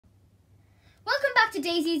back to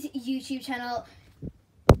Daisy's YouTube channel.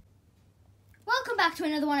 Welcome back to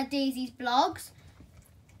another one of Daisy's blogs.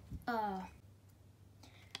 Welcome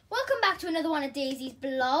back to another one of Daisy's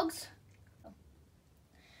blogs.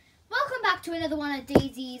 Welcome back to another one of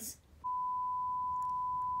Daisy's.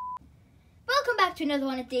 Welcome back to another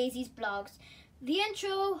one of Daisy's blogs. The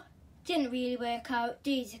intro didn't really work out.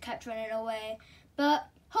 Daisy kept running away. But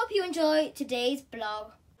hope you enjoy today's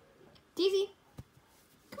blog. Daisy,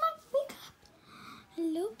 come on, wake up.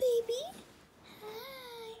 Hello, baby.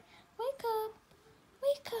 Hi. Wake up.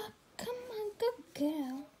 Wake up. Come on, good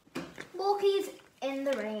girl. Walkies in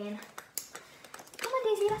the rain. Come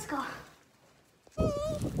on, Daisy, let's go.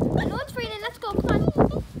 I know it's raining, let's go, come on.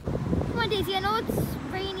 Come on, Daisy, I know it's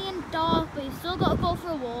rainy and dark, but you still got to go for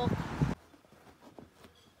a walk.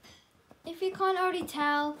 If you can't already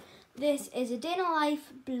tell, this is a day in the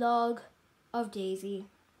life blog of Daisy.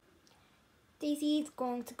 Daisy's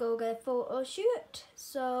going to go get a photo shoot,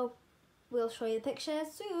 so we'll show you the pictures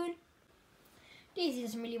soon. Daisy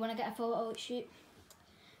doesn't really want to get a photo shoot,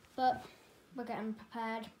 but we're getting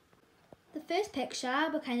prepared. The first picture,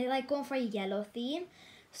 we're kind of like going for a yellow theme.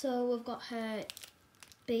 So we've got her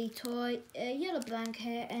baby toy, a yellow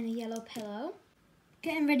blanket and a yellow pillow.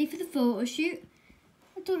 Getting ready for the photo shoot.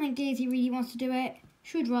 I don't think Daisy really wants to do it.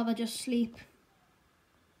 She would rather just sleep.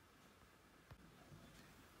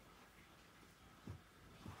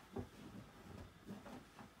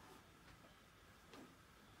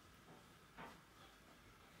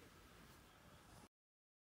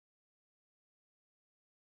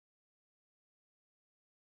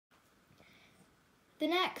 The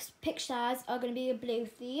next pictures are going to be a blue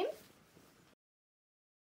theme.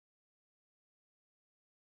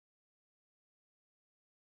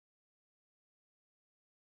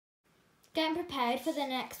 Getting prepared for the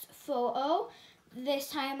next photo. This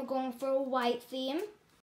time we're going for a white theme.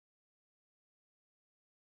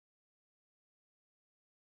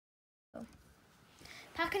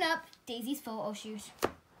 Packing up Daisy's photo shoot.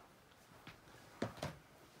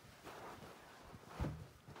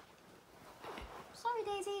 Sorry,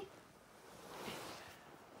 Daisy.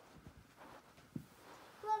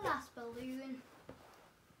 The last balloon.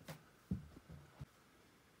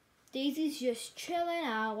 Daisy's just chilling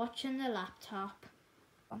out, watching the laptop.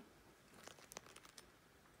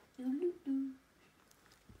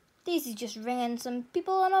 Daisy's just ringing some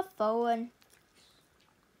people on her phone.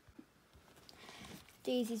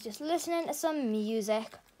 Daisy's just listening to some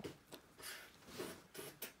music.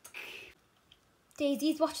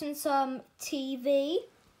 Daisy's watching some TV.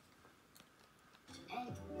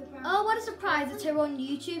 Oh, what a surprise, it's her own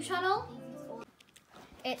YouTube channel.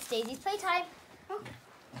 It's Daisy's playtime. Oh.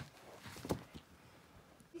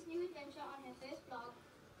 This new adventure on her first vlog.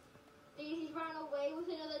 Daisy's ran away with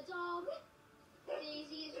another dog.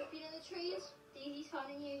 Daisy is been in the trees. Daisy's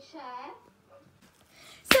found a new chair.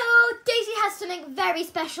 So Daisy has something very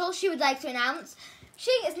special she would like to announce.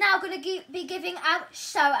 She is now going to be giving out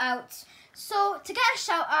shout outs. So to get a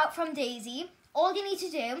shout out from Daisy, all you need to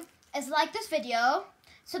do is like this video,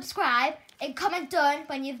 subscribe and comment done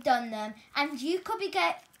when you've done them, and you could be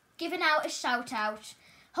given out a shout out.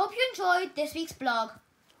 Hope you enjoyed this week's blog.